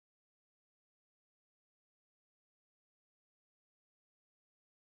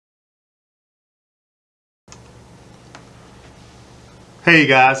Hey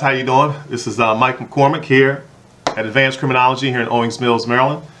guys, how you doing? This is Mike McCormick here at Advanced Criminology here in Owings Mills,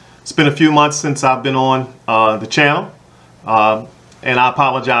 Maryland. It's been a few months since I've been on the channel, and I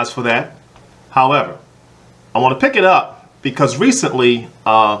apologize for that. However, I want to pick it up because recently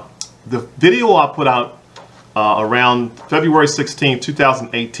the video I put out around February 16,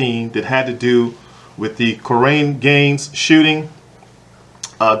 2018 that had to do with the Korryn Gaines shooting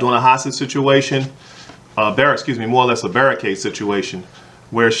during a hostage situation, more or less a barricade situation,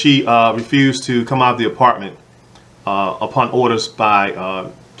 where she refused to come out of the apartment upon orders by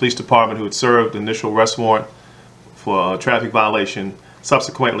police department who had served the initial arrest warrant for a traffic violation.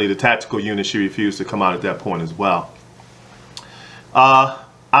 Subsequently, the tactical unit, she refused to come out at that point as well. I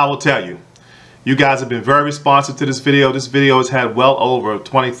will tell you, you guys have been very responsive to this video. This video has had well over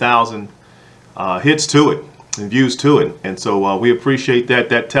 20,000 hits to it and views to it, and so we appreciate that.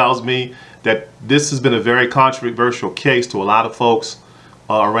 That tells me that this has been a very controversial case to a lot of folks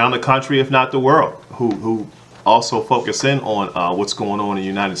around the country, if not the world, who also focus in on what's going on in the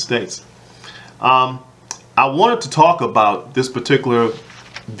United States. I wanted to talk about this particular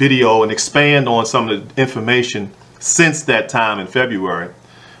video and expand on some of the information since that time in February.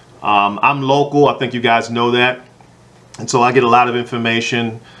 I'm local, I think you guys know that, and so I get a lot of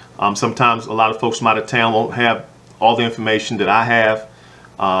information. Sometimes a lot of folks from out of town won't have all the information that I have.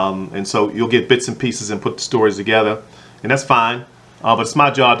 And so you'll get bits and pieces and put the stories together, and that's fine. But it's my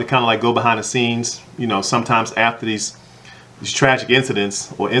job to kind of like go behind the scenes, you know, sometimes after these tragic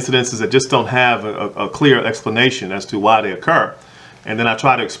incidents or incidences that just don't have a clear explanation as to why they occur. And then I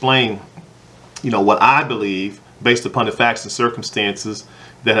try to explain, you know, what I believe based upon the facts and circumstances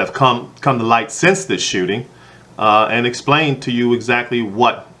that have come to light since this shooting, and explain to you exactly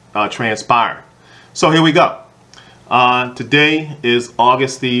what transpired. So here we go. Today is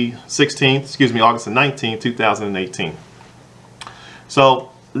August the 19th, 2018.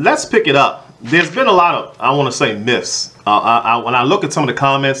 So let's pick it up. There's been a lot of, I want to say, myths. When I look at some of the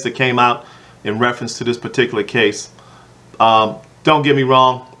comments that came out in reference to this particular case, don't get me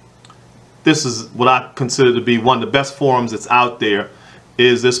wrong, this is what I consider to be one of the best forums that's out there,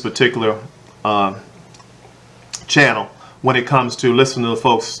 is this particular channel when it comes to listening to the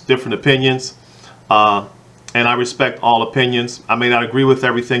folks' different opinions. And I respect all opinions. I may not agree with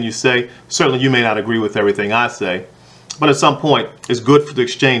everything you say. Certainly you may not agree with everything I say. But at some point, it's good for the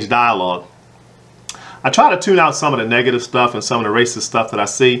exchange dialogue. I try to tune out some of the negative stuff and some of the racist stuff that I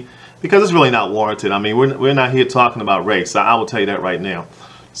see, because it's really not warranted. I mean, we're not here talking about race. I will tell you that right now.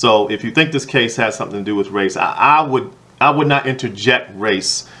 So if you think this case has something to do with race, I would not interject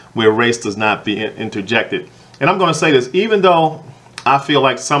race where race does not be interjected. And I'm going to say this, even though I feel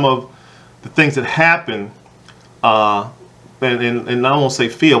like some of the things that happen, and I won't say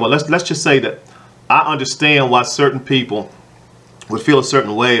feel, but let's just say that I understand why certain people would feel a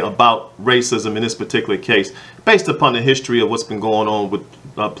certain way about racism in this particular case, based upon the history of what's been going on with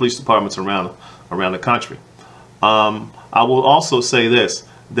police departments around the country. I will also say this,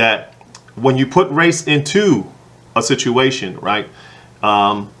 that when you put race into a situation, right,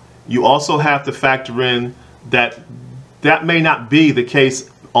 you also have to factor in that that may not be the case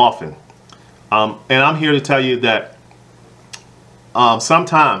often. And I'm here to tell you that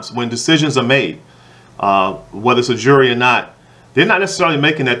sometimes when decisions are made, whether it's a jury or not, they're not necessarily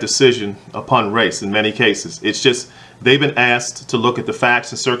making that decision upon race in many cases. It's just they've been asked to look at the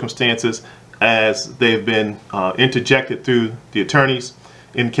facts and circumstances as they've been interjected through the attorneys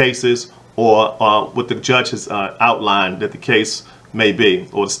in cases, or what the judge has outlined that the case may be,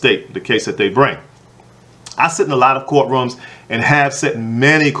 or the state, the case that they bring. I sit in a lot of courtrooms and have sat in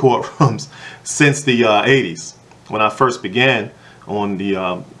many courtrooms since the 80s, when I first began on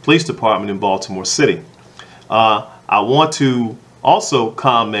the police department in Baltimore City. I want to also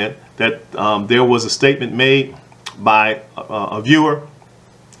comment that there was a statement made by a viewer.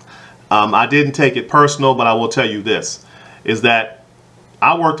 I didn't take it personal, but I will tell you this, is that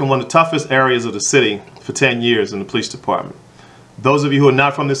I worked in one of the toughest areas of the city for 10 years in the police department. Those of you who are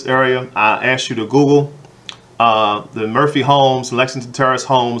not from this area, I ask you to Google the Murphy homes, Lexington Terrace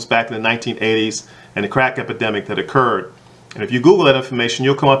homes back in the 1980s, and the crack epidemic that occurred. And if you Google that information,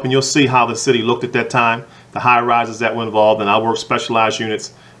 you'll come up and you'll see how the city looked at that time, the high rises that were involved, and I worked specialized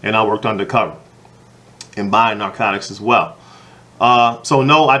units, and I worked undercover and buying narcotics as well. So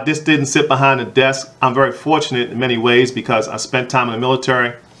no, I just didn't sit behind a desk. I'm very fortunate in many ways because I spent time in the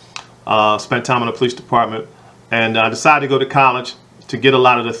military, spent time in the police department, and I decided to go to college to get a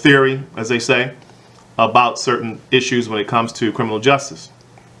lot of the theory, as they say, about certain issues when it comes to criminal justice.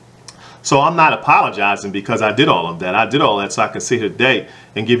 So I'm not apologizing because I did all of that. I did all that so I can sit here today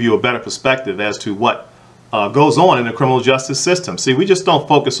and give you a better perspective as to what goes on in the criminal justice system. See, we just don't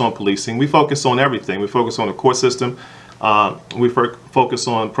focus on policing. We focus on everything. We focus on the court system. We focus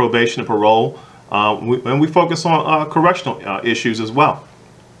on probation and parole. And we focus on correctional issues as well.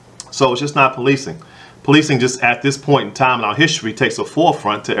 So it's just not policing. Policing just at this point in time in our history takes a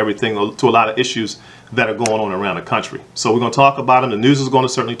forefront to everything, to a lot of issues that are going on around the country. So we're going to talk about them. The news is going to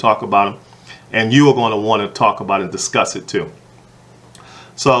certainly talk about them. And you are going to want to talk about it and discuss it too.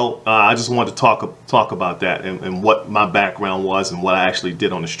 So I just wanted to talk about that and what my background was and what I actually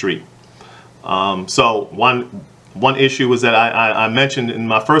did on the street. So one issue was that I mentioned in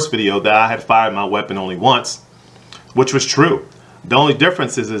my first video that I had fired my weapon only once, which was true. The only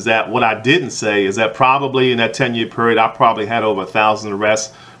difference is that what I didn't say is that probably in that 10-year period, I probably had over 1,000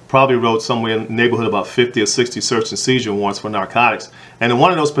 arrests, probably wrote somewhere in the neighborhood about 50 or 60 search and seizure warrants for narcotics. And in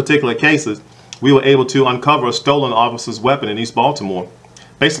one of those particular cases, we were able to uncover a stolen officer's weapon in East Baltimore,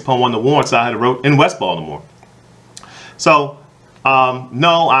 based upon one of the warrants I had wrote in West Baltimore. So,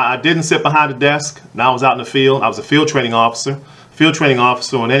 no, I didn't sit behind a desk. Now I was out in the field. I was a field training officer. Field training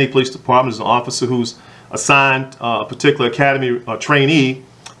officer in any police department is an officer who's assigned a particular academy trainee,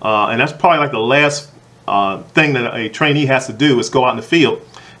 and that's probably like the last thing that a trainee has to do is go out in the field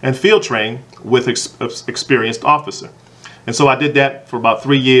and field train with experienced officer. And so I did that for about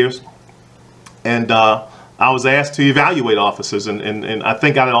 3 years, and I was asked to evaluate officers, and I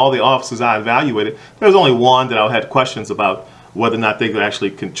think out of all the officers I evaluated, there was only one that I had questions about whether or not they could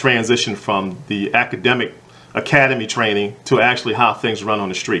actually transition from the academic academy training to actually how things run on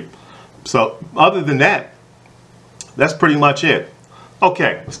the street. So other than that, that's pretty much it.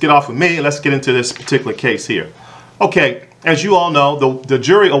 Okay, let's get off of me. Let's get into this particular case here. Okay, as you all know, the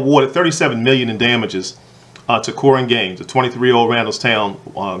jury awarded $37 million in damages to Korryn Gaines, a 23-year-old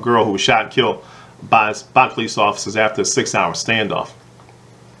Randallstown girl who was shot and killed by police officers after a 6-hour standoff.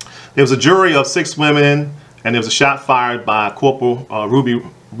 There was a jury of 6 women, and there was a shot fired by Corporal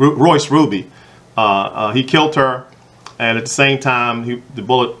Royce Ruby. He killed her, and at the same time, the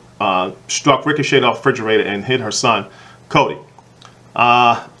bullet struck, ricocheted off the refrigerator, and hit her son, Cody.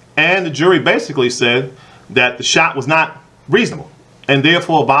 And the jury basically said that the shot was not reasonable, and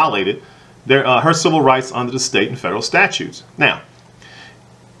therefore violated her civil rights under the state and federal statutes. Now,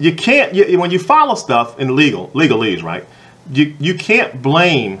 you can't, when you follow stuff in legalese, right? You can't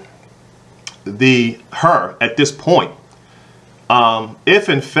blame her at this point if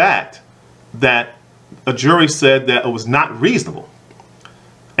in fact that a jury said that it was not reasonable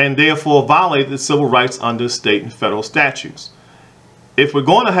and therefore violated the civil rights under state and federal statutes. If we're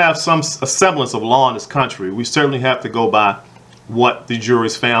going to have some semblance of law in this country, we certainly have to go by what the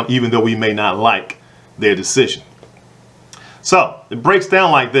juries found, even though we may not like their decision. So it breaks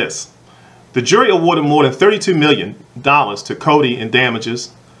down like this. The jury awarded more than $32 million to Cody in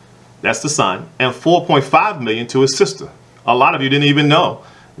damages, that's the son, and $4.5 million to his sister. A lot of you didn't even know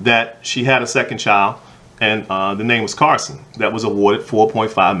that she had a second child, and the name was Carson, that was awarded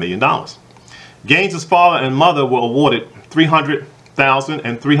 $4.5 million. Gaines' father and mother were awarded $300,000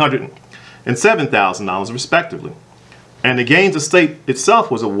 and $307,000 respectively. And the Gaines estate itself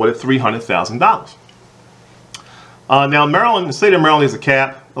was awarded $300,000. Now Maryland, the state of Maryland is a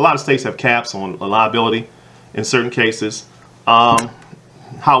cap. A lot of states have caps on liability in certain cases.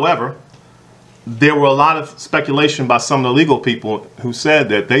 However, there were a lot of speculation by some of the legal people who said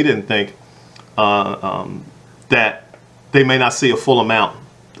that they didn't think that they may not see a full amount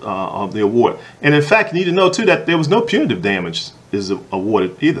of the award. And in fact, you need to know too that there was no punitive damage is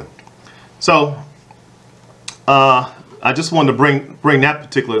awarded either. So I just wanted to bring that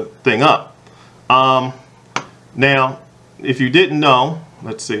particular thing up. Now, if you didn't know,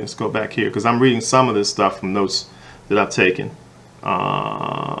 let's see, let's go back here because I'm reading some of this stuff from notes that I've taken.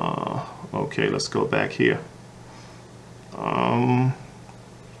 Okay, let's go back here.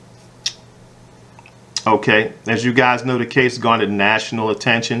 Okay, as you guys know, the case garnered national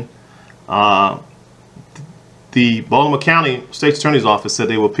attention. The Baltimore County State's Attorney's Office said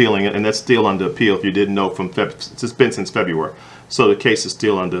they were appealing it, and that's still under appeal. If you didn't know, it's been since February, so the case is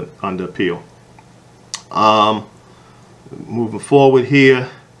still under appeal. Moving forward here,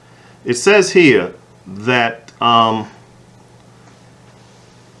 it says here that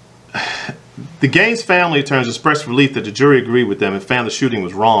the Gaines family attorneys expressed relief that the jury agreed with them and found the shooting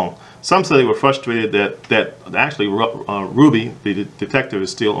was wrong. Some said they were frustrated that actually Ruby, the detective,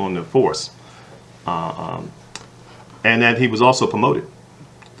 is still on the force, and that he was also promoted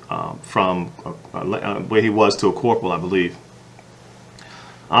from where he was to a corporal, I believe.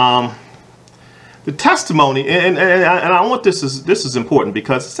 The testimony, and I want this is important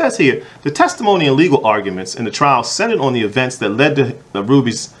because it says here, the testimony and legal arguments in the trial centered on the events that led to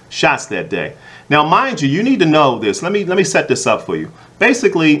Ruby's shots that day. Now, mind you, you need to know this. Let me set this up for you.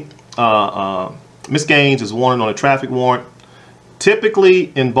 Basically, Miss Gaines is wanted on a traffic warrant.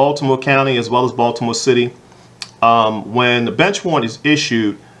 Typically in Baltimore County as well as Baltimore City, when the bench warrant is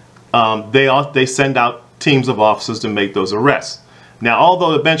issued, they send out teams of officers to make those arrests. Now,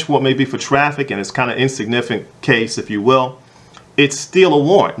 although the bench warrant may be for traffic and it's kind of insignificant case, if you will, it's still a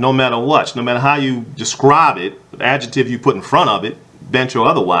warrant no matter what. No matter how you describe it, the adjective you put in front of it, bench or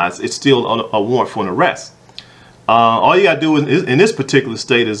otherwise, it's still a warrant for an arrest. All you got to do in this particular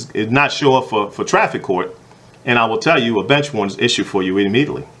state is not show up for traffic court, and I will tell you a bench warrant is issued for you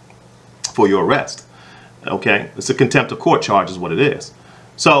immediately for your arrest. Okay, it's a contempt of court charge is what it is.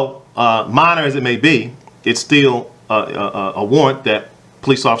 So minor as it may be, it's still a warrant that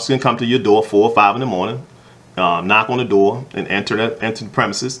police officers can come to your door 4 or 5 in the morning, knock on the door, and enter the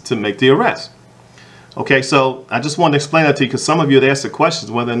premises to make the arrest. Okay, so I just wanted to explain that to you because some of you had asked the questions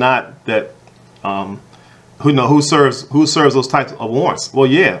whether or not that who serves those types of warrants. Well,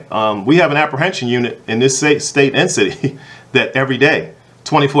 yeah, we have an apprehension unit in this state and city that every day,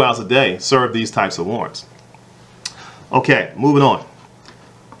 24 hours a day, serve these types of warrants. Okay, moving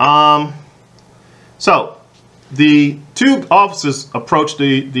on. So the 2 officers approached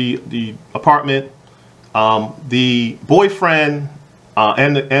the apartment. The boyfriend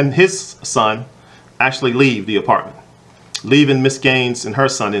and his son actually leave the apartment, leaving Miss Gaines and her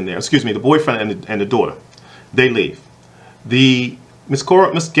son in there. Excuse me, the boyfriend and the daughter. They leave. Miss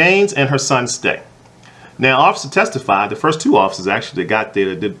Gaines and her son stay. Now, officer testified, the first 2 officers actually that got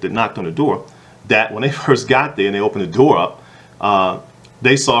there, that knocked on the door, that when they first got there and they opened the door up,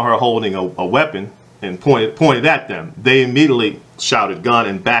 they saw her holding a weapon and pointed at them. They immediately shouted gun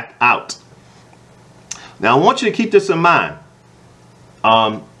and backed out. Now, I want you to keep this in mind.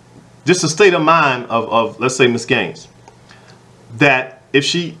 Just a state of mind of let's say Miss Gaines, that if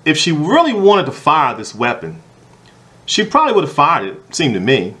she really wanted to fire this weapon, she probably would have fired it. It seemed to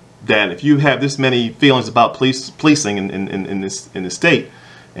me that if you have this many feelings about policing in this state,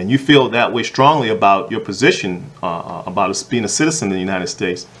 and you feel that way strongly about your position about being a citizen in the United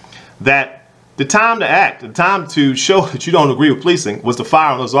States, that the time to act, the time to show that you don't agree with policing was to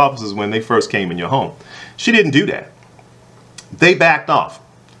fire on those officers when they first came in your home. She didn't do that. They backed off.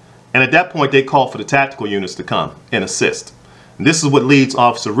 And at that point, they called for the tactical units to come and assist. And this is what leads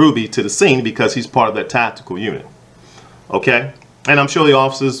Officer Ruby to the scene because he's part of that tactical unit. Okay? And I'm sure the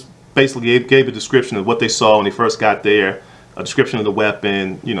officers basically gave a description of what they saw when they first got there, a description of the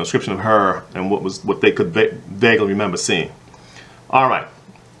weapon, you know, description of her, and what they could vaguely remember seeing. All right.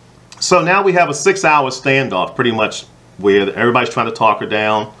 So now we have a 6-hour standoff, pretty much, where everybody's trying to talk her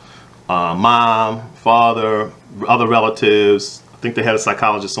down. Mom, father, other relatives. I think they had a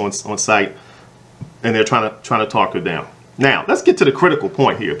psychologist on site, and they're trying to talk her down. Now, let's get to the critical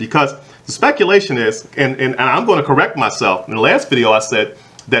point here, because the speculation is, and I'm going to correct myself. In the last video, I said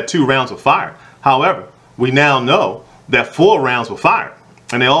that 2 rounds were fired. However, we now know that 4 rounds were fired,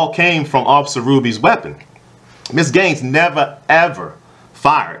 and they all came from Officer Ruby's weapon. Miss Gaines never, ever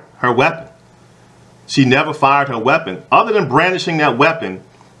fired her weapon. She never fired her weapon. Other than brandishing that weapon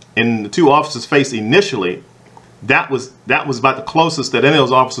in the 2 officers' face initially, that was about the closest that any of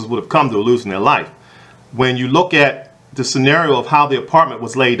those officers would have come to losing their life. When you look at the scenario of how the apartment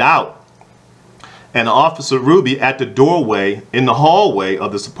was laid out, and Officer Ruby at the doorway in the hallway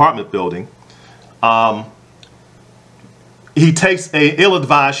of this apartment building, he takes a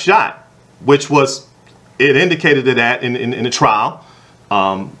ill-advised shot, which was, it indicated that in the trial,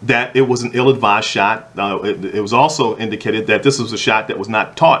 that it was an ill-advised shot. It was also indicated that this was a shot that was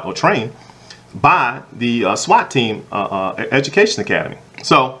not taught or trained by the SWAT team Education Academy.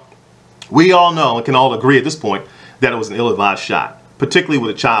 So we all know and can all agree at this point that it was an ill-advised shot, particularly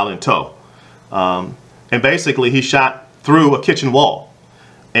with a child in tow. And basically he shot through a kitchen wall,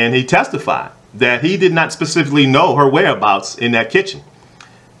 and he testified that he did not specifically know her whereabouts in that kitchen.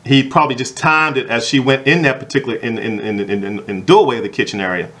 He probably just timed it as she went in that particular in the doorway of the kitchen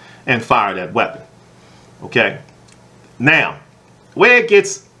area and fired that weapon. Okay. Now, where it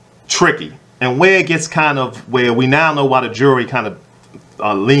gets tricky and where it gets kind of where we now know why the jury kind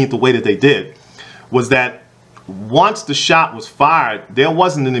of leaned the way that they did was that once the shot was fired, there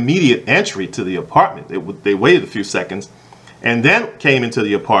wasn't an immediate entry to the apartment. They waited a few seconds and then came into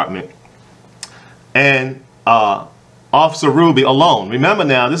the apartment, and Officer Ruby alone. Remember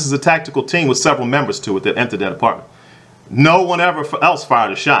now, this is a tactical team with several members to it that entered that apartment. No one else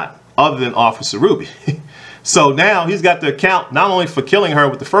fired a shot other than Officer Ruby. So now he's got to account not only for killing her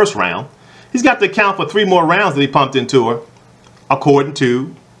with the first round, he's got to account for 3 more rounds that he pumped into her, according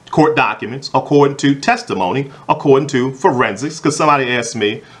to court documents, according to testimony, according to forensics, because somebody asked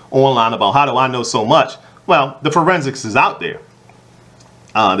me online about how do I know so much. Well, the forensics is out there.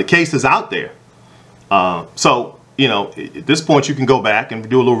 The case is out there. So, you know, at this point you can go back and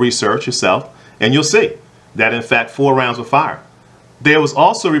do a little research yourself, and you'll see that in fact 4 rounds were fired. There was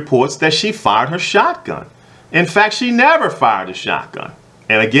also reports that she fired her shotgun. In fact, she never fired a shotgun.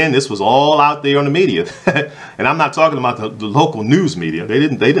 And again, this was all out there on the media. And I'm not talking about the local news media.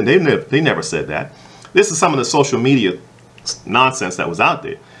 They never said that. This is some of the social media nonsense that was out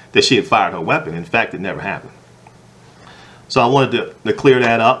there, that she had fired her weapon. In fact, it never happened. So I wanted to clear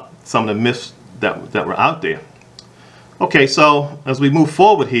that up, some of the myths that were out there. Okay, so as we move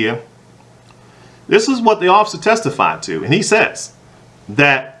forward here, this is what the officer testified to. And he says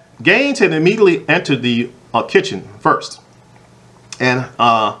that Gaines had immediately entered the kitchen first. And,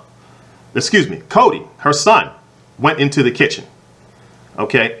 Cody, her son, went into the kitchen.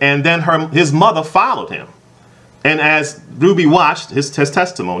 Okay, and then his mother followed him. And as Ruby watched his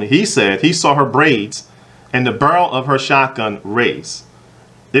testimony, he said he saw her braids and the barrel of her shotgun raised.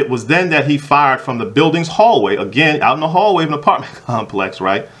 It was then that he fired from the building's hallway, again, out in the hallway of an apartment complex,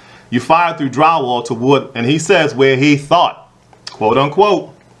 right? You fired through drywall to wood, and he says where he thought, quote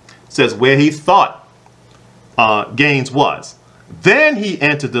unquote, says where he thought Gaines was. Then he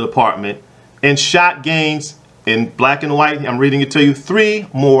entered the apartment and shot Gaines in black and white. I'm reading it to you 3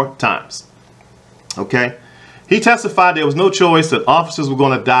 more times. Okay. He testified there was no choice, that officers were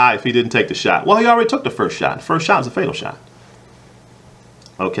going to die if he didn't take the shot. Well, he already took the first shot. The first shot was a fatal shot.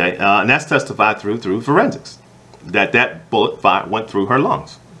 Okay. And that's testified through forensics. That bullet went through her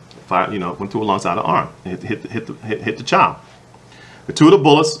lungs. Went through her lungs out of the arm. Hit the child. The 2 of the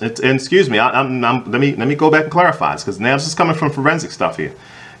bullets, and excuse me, let me go back and clarify this, because now this is coming from forensic stuff here.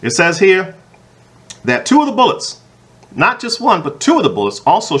 It says here that 2 of the bullets, not just 1, but 2 of the bullets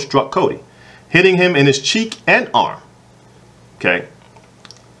also struck Cody, hitting him in his cheek and arm. Okay.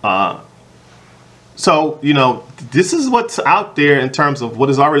 So, you know, this is what's out there in terms of what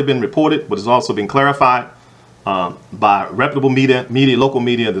has already been reported, what has also been clarified by reputable media, local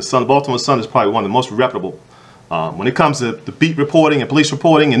media. The Sun, Baltimore Sun is probably one of the most reputable when it comes to the beat reporting and police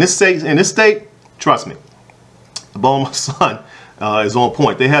reporting in this state. Trust me, the Baltimore Sun is on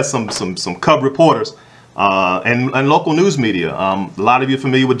point. They had some cub reporters and local news media. A lot of you are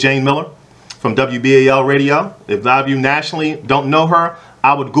familiar with Jane Miller from WBAL Radio. If a lot of you nationally don't know her,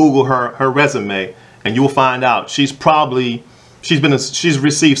 I would Google her resume, and you will find out she's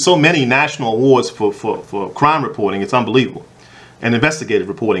received so many national awards for crime reporting. It's unbelievable, and investigative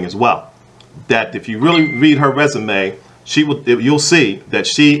reporting as well. That if you really read her resume, you'll see that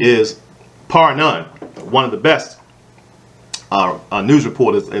she is, par none, one of the best news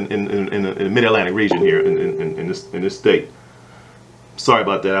reporters in the Mid-Atlantic region here in this state. Sorry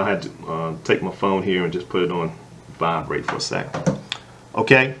about that. I had to take my phone here and just put it on vibrate for a second.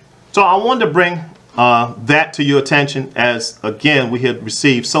 Okay, so I wanted to bring that to your attention, as again we have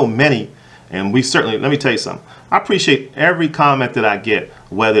received so many, and we certainly, let me tell you something. I appreciate every comment that I get,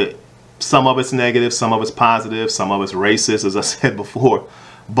 whether some of it's negative, some of it's positive, some of it's racist, as I said before.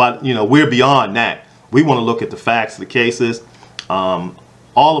 But, you know, we're beyond that. We want to look at the facts of the cases. All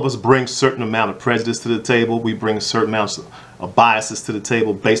of us bring certain amount of prejudice to the table. We bring certain amounts of biases to the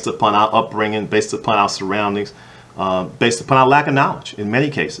table based upon our upbringing, based upon our surroundings, based upon our lack of knowledge in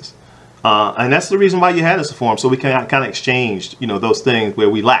many cases. And that's the reason why you had this forum, so we can kind of exchange, you know, those things where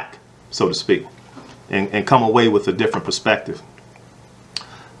we lack, so to speak, and come away with a different perspective.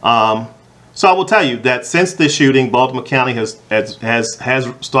 So I will tell you that since this shooting, Baltimore County has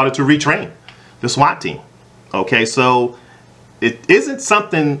started to retrain the SWAT team. Okay, so it isn't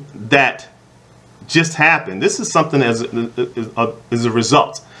something that just happened. This is something as a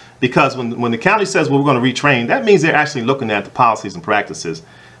result, because when the county says, well, we're going to retrain, that means they're actually looking at the policies and practices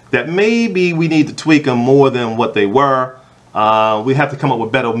that maybe we need to tweak them more than what they were. We have to come up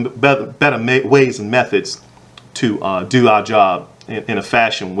with better ways and methods to do our job in a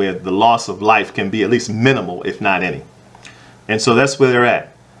fashion where the loss of life can be at least minimal, if not any. And so that's where they're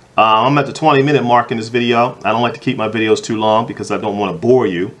at. I'm at the 20-minute mark in this video. I don't like to keep my videos too long because I don't want to bore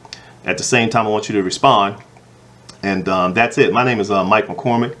you. At the same time, I want you to respond. And that's it. My name is Mike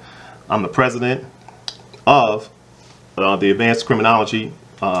McCormick. I'm the president of the Advanced Criminology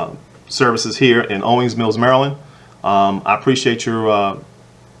Services here in Owings Mills, Maryland. I appreciate your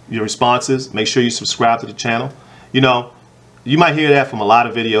responses. Make sure you subscribe to the channel. You know, you might hear that from a lot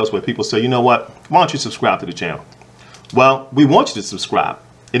of videos where people say, you know what, why don't you subscribe to the channel? Well, we want you to subscribe.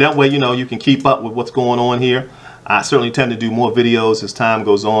 And that way, you know, you can keep up with what's going on here. I certainly tend to do more videos as time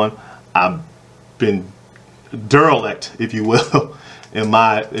goes on. I've been derelict, if you will, in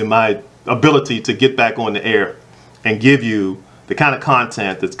my ability to get back on the air and give you the kind of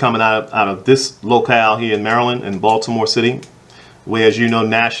content that's coming out of this locale here in Maryland and Baltimore City, where, as you know,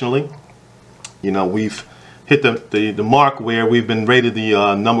 nationally, you know, we've hit the mark where we've been rated the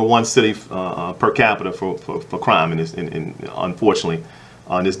 #1 city per capita for crime, unfortunately,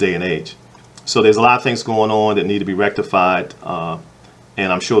 in this day and age. So there's a lot of things going on that need to be rectified,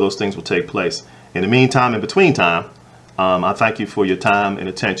 and I'm sure those things will take place. In the meantime, in between time, I thank you for your time and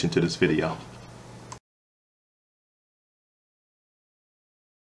attention to this video.